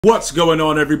What's going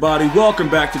on, everybody? Welcome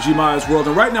back to GmiasWorld,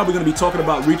 and right now we're going to be talking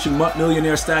about reaching MUT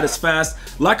Millionaire status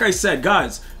fast. Like I said,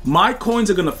 guys, my coins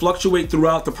are going to fluctuate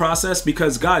throughout the process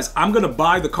because, guys, I'm going to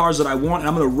buy the cards that I want and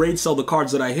I'm going to raid sell the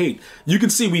cards that I hate. You can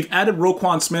see we've added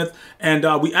Roquan Smith and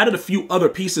we added a few other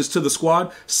pieces to the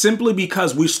squad simply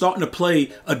because we're starting to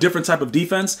play a different type of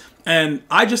defense. And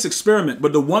I just experiment.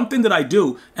 But the one thing that I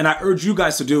do, and I urge you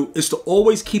guys to do, is to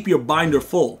always keep your binder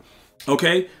full.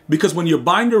 Okay? Because when your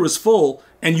binder is full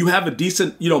and you have a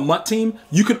decent, MUT team,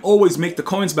 you can always make the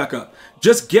coins back up.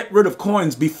 Just get rid of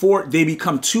coins before they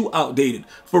become too outdated.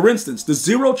 For instance, the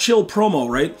Zero Chill promo,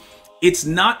 right? It's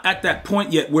not at that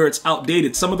point yet where it's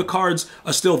outdated. Some of the cards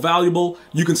are still valuable.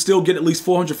 You can still get at least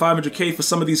 400, 500K for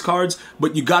some of these cards,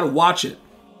 but you got to watch it.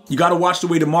 You got to watch the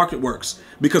way the market works,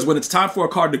 because when it's time for a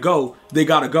card to go, they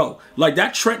got to go. Like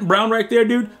that Trent Brown right there,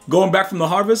 dude, going back from the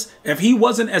harvest. If he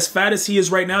wasn't as fat as he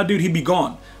is right now, dude, he'd be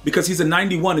gone, because he's a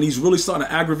 91 and he's really starting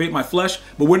to aggravate my flesh.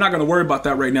 But we're not going to worry about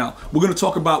that right now. We're going to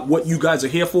talk about what you guys are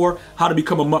here for, how to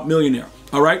become a MUT millionaire.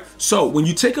 All right. So when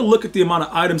you take a look at the amount of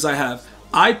items I have,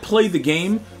 I play the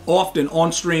game often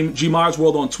on stream,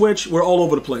 GmiasWorld on Twitch. We're all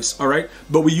over the place, all right?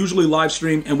 But we usually live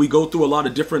stream and we go through a lot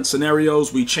of different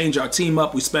scenarios. We change our team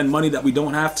up. We spend money that we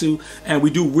don't have to. And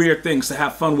we do weird things to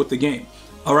have fun with the game,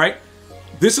 all right?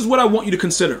 This is what I want you to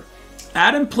consider.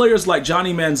 Adding players like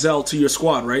Johnny Manziel to your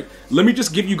squad, right? Let me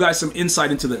just give you guys some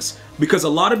insight into this. Because a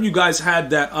lot of you guys had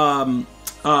that,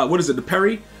 what is it,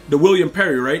 the William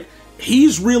Perry, right?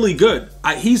 He's really good.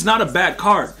 He's not a bad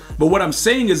card. But what I'm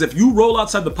saying is, if you roll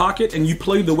outside the pocket and you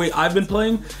play the way I've been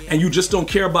playing and you just don't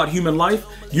care about human life,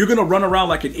 you're going to run around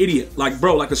like an idiot. Like,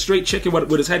 bro, like a straight chicken with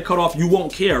his head cut off. You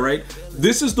won't care, right?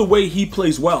 This is the way he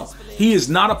plays well. He is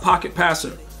not a pocket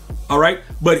passer, all right?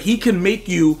 But he can make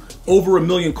you over 1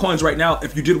 million coins right now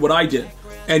if you did what I did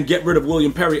and get rid of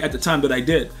William Perry at the time that I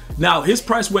did. Now, his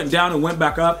price went down and went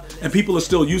back up, and people are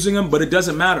still using him, but it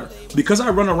doesn't matter. Because I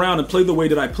run around and play the way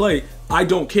that I play, I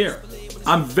don't care.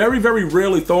 I'm very, very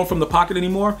rarely throwing from the pocket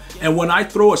anymore, and when I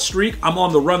throw a streak, I'm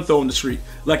on the run throwing the streak.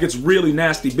 Like, it's really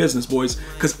nasty business, boys,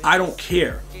 because I don't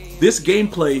care. This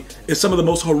gameplay is some of the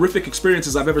most horrific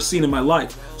experiences I've ever seen in my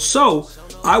life. So,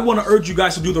 I want to urge you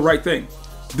guys to do the right thing.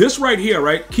 This right here,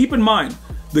 right? Keep in mind,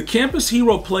 the Campus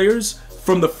Hero players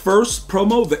from the first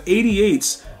promo, the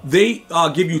 88s, they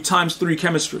give you ×3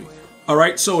 chemistry. All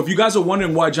right? So, if you guys are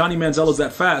wondering why Johnny Manziel is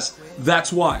that fast,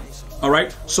 that's why. All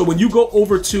right, so when you go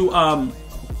over to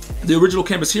the original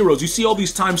Campus Heroes, you see all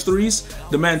these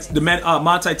 ×3s,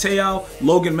 Monte Te'o,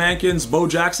 Logan Mankins, Bo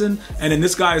Jackson, and then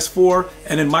this guy is 4,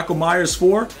 and then Michael Myers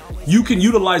 4. You can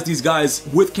utilize these guys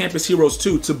with Campus Heroes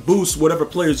too to boost whatever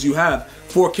players you have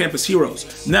for Campus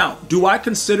Heroes. Now, do I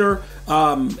consider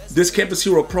this Campus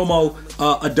Hero promo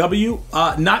a W?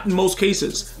 Not in most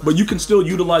cases, but you can still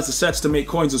utilize the sets to make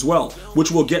coins as well,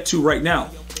 which we'll get to right now.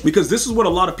 Because this is what a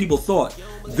lot of people thought.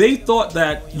 They thought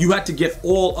that you had to get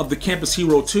all of the Campus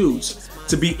Hero 2s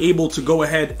to be able to go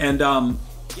ahead and,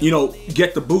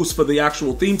 get the boost for the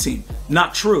actual theme team.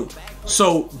 Not true.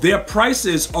 So their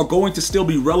prices are going to still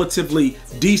be relatively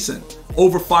decent,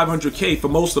 over 500K for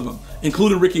most of them,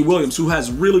 including Ricky Williams, who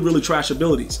has really, really trash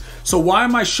abilities. So why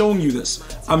am I showing you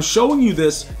this? I'm showing you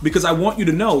this because I want you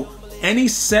to know any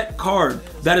set card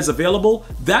that is available,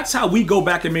 that's how we go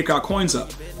back and make our coins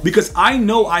up. Because I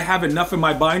know I have enough in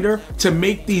my binder to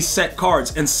make these set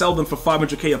cards and sell them for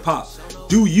 500K a pop.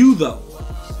 Do you though?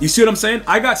 You see what I'm saying?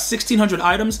 I got 1,600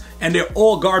 items and they're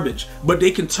all garbage, but they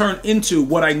can turn into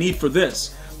what I need for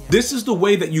this. This is the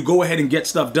way that you go ahead and get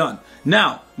stuff done.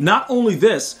 Now, not only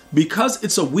this, because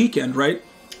it's a weekend, right?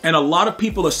 And a lot of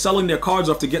people are selling their cards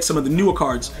off to get some of the newer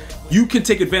cards, you can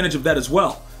take advantage of that as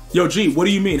well. Yo, G, what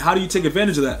do you mean? How do you take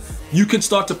advantage of that? You can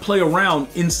start to play around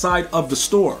inside of the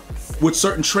store with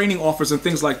certain training offers and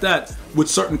things like that with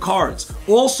certain cards.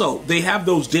 Also, they have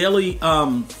those daily,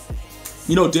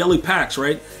 daily packs,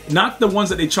 right? Not the ones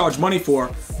that they charge money for,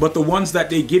 but the ones that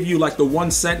they give you like the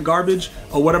 1 cent garbage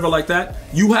or whatever like that.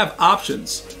 You have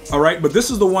options, all right? But this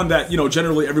is the one that,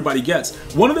 generally everybody gets.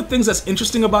 One of the things that's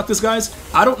interesting about this, guys,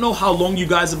 I don't know how long you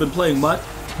guys have been playing MUT,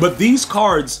 but these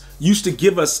cards used to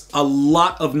give us a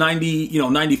lot of 94s,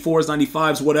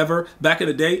 95s, whatever, back in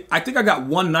the day. I think I got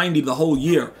 190 the whole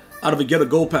year out of a Get a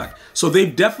Gold pack. So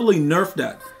they've definitely nerfed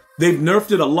that. They've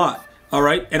nerfed it a lot, all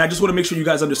right? And I just want to make sure you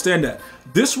guys understand that.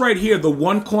 This right here, the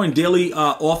 1 coin daily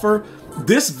offer,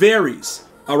 this varies,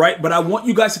 all right? But I want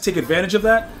you guys to take advantage of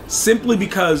that simply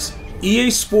because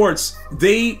EA Sports,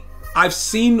 I've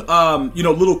seen,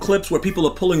 little clips where people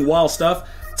are pulling wild stuff.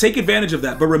 Take advantage of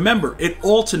that. But remember, it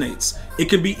alternates. It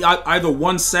can be either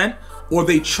 1 cent or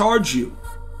they charge you,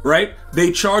 right?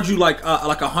 They charge you like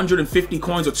 150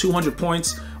 coins or 200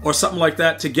 points or something like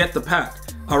that to get the pack.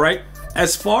 All right.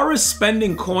 As far as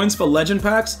spending coins for legend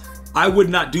packs, I would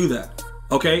not do that.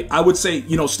 Okay. I would say,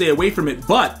 you know, stay away from it.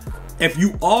 But if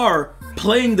you are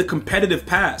playing the competitive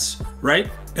pass, right?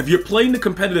 If you're playing the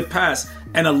competitive pass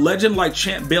and a legend like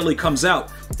Champ Bailey comes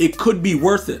out, it could be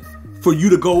worth it for you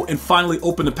to go and finally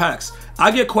open the packs.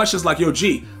 I get questions like, yo,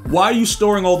 G, why are you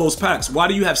storing all those packs? Why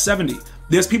do you have 70?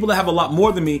 There's people that have a lot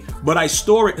more than me, but I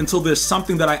store it until there's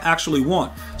something that I actually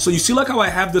want. So you see like how I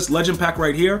have this legend pack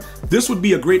right here? This would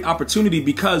be a great opportunity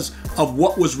because of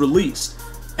what was released.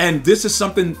 And this is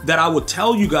something that I will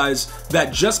tell you guys,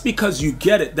 that just because you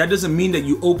get it, that doesn't mean that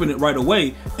you open it right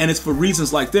away. And it's for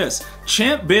reasons like this.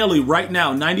 Champ Bailey right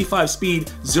now, 95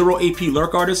 speed, 0 AP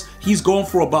lurk artist, he's going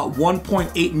for about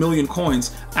 1.8 million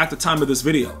coins at the time of this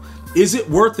video. Is it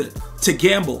worth it to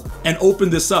gamble and open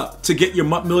this up to get your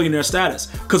MUT Millionaire status?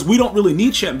 Because we don't really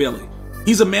need Champ Bailey.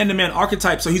 He's a man-to-man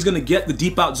archetype, so he's going to get the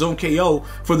deep out zone KO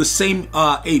for the same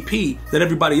AP that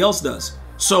everybody else does.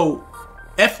 So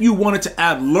if you wanted to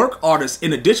add lurk artists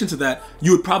in addition to that,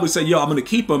 you would probably say, yo, I'm going to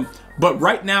keep him. But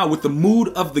right now, with the mood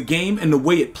of the game and the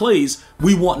way it plays,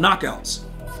 we want knockouts,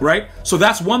 right? So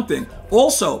that's one thing.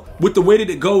 Also, with the way that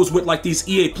it goes with like these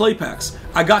EA play packs,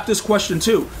 I got this question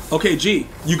too. Okay, G,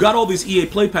 you got all these EA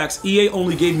play packs. EA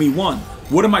only gave me one.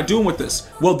 What am I doing with this?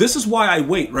 Well, this is why I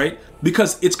wait, right?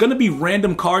 Because it's going to be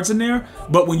random cards in there,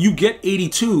 but when you get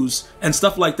 82s and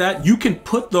stuff like that, you can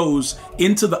put those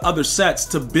into the other sets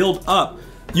to build up,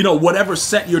 you know, whatever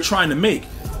set you're trying to make.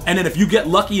 And then if you get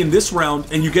lucky in this round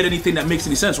and you get anything that makes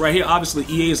any sense, right here, obviously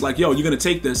EA is like, yo, you're going to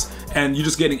take this and you're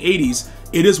just getting 80s.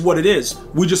 It is what it is.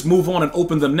 We just move on and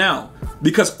open them now,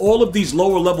 because all of these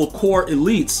lower level core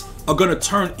elites are going to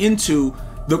turn into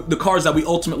the cards that we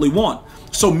ultimately want.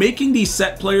 So making these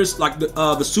set players like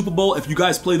the Super Bowl, if you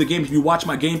guys play the game, if you watch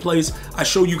my gameplays, I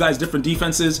show you guys different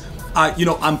defenses. You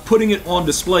know, I'm putting it on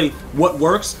display what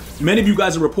works. Many of you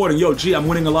guys are reporting, yo, G, I'm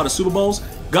winning a lot of Super Bowls.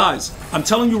 Guys, I'm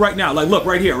telling you right now, like, look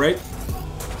right here, right?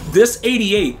 This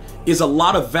 88 is a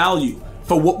lot of value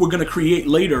for what we're going to create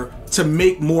later to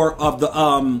make more of the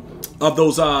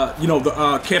those you know,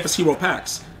 the Campus Hero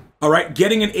packs. All right,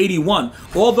 getting an 81,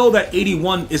 although that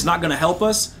 81 is not going to help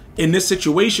us in this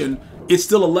situation, it's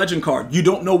still a legend card. You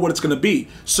don't know what it's going to be.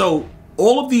 So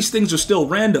all of these things are still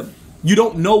random. You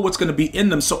don't know what's going to be in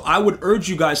them. So I would urge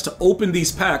you guys to open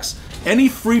these packs. Any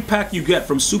free pack you get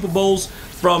from Super Bowls,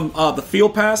 from the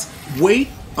Field Pass, wait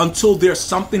until there's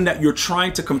something that you're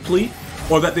trying to complete,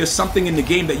 or that there's something in the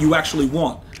game that you actually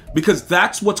want. Because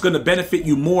that's what's going to benefit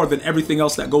you more than everything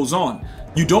else that goes on.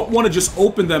 You don't want to just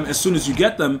open them as soon as you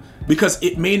get them, because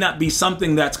it may not be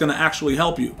something that's going to actually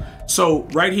help you. So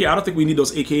right here, I don't think we need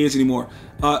those AKAs anymore.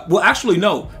 Well, actually,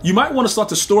 no. You might want to start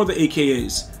to store the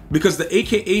AKAs, because the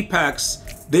AKA packs,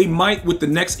 they might, with the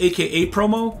next AKA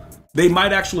promo, they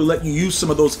might actually let you use some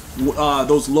of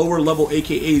those lower level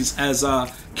AKAs as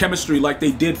chemistry, like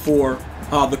they did for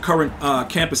the current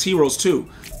Campus Heroes too.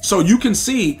 So you can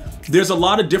see there's a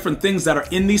lot of different things that are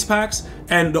in these packs,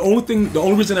 and the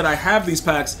only reason that I have these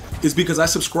packs is because I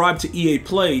subscribe to EA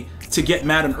Play to get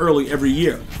Madden early every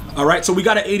year. All right, so we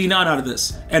got an 89 out of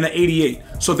this and an 88.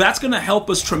 So that's gonna help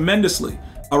us tremendously.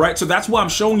 All right, so that's why I'm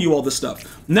showing you all this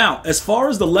stuff. Now, as far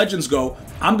as the legends go,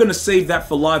 I'm gonna save that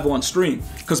for live on stream,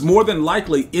 because more than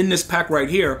likely in this pack right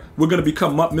here, we're gonna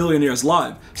become MUT Millionaires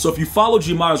live. So if you follow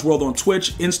GmiasWorld on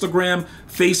Twitch, Instagram,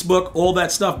 Facebook, all that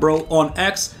stuff, bro, on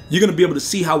X, you're gonna be able to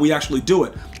see how we actually do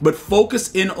it. But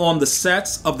focus in on the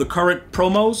sets of the current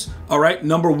promos, all right,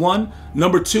 number one.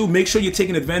 Number two, make sure you're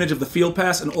taking advantage of the Field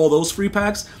Pass and all those free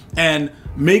packs, and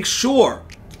make sure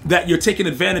that you're taking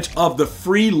advantage of the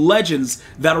free legends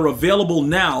that are available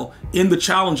now in the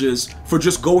challenges for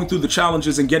just going through the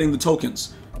challenges and getting the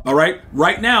tokens. All right,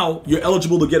 right now you're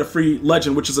eligible to get a free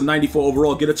legend, which is a 94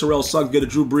 overall. Get a Terrell Suggs, get a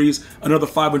Drew Brees, another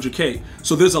 500k.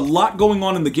 So there's a lot going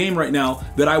on in the game right now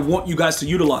that I want you guys to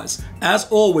utilize. As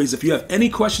always, if you have any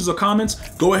questions or comments,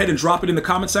 go ahead and drop it in the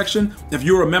comment section. If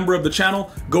you're a member of the channel,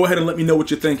 go ahead and let me know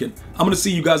what you're thinking. I'm gonna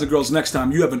see you guys and girls next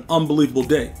time. You have an unbelievable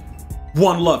day.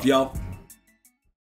 One love, y'all.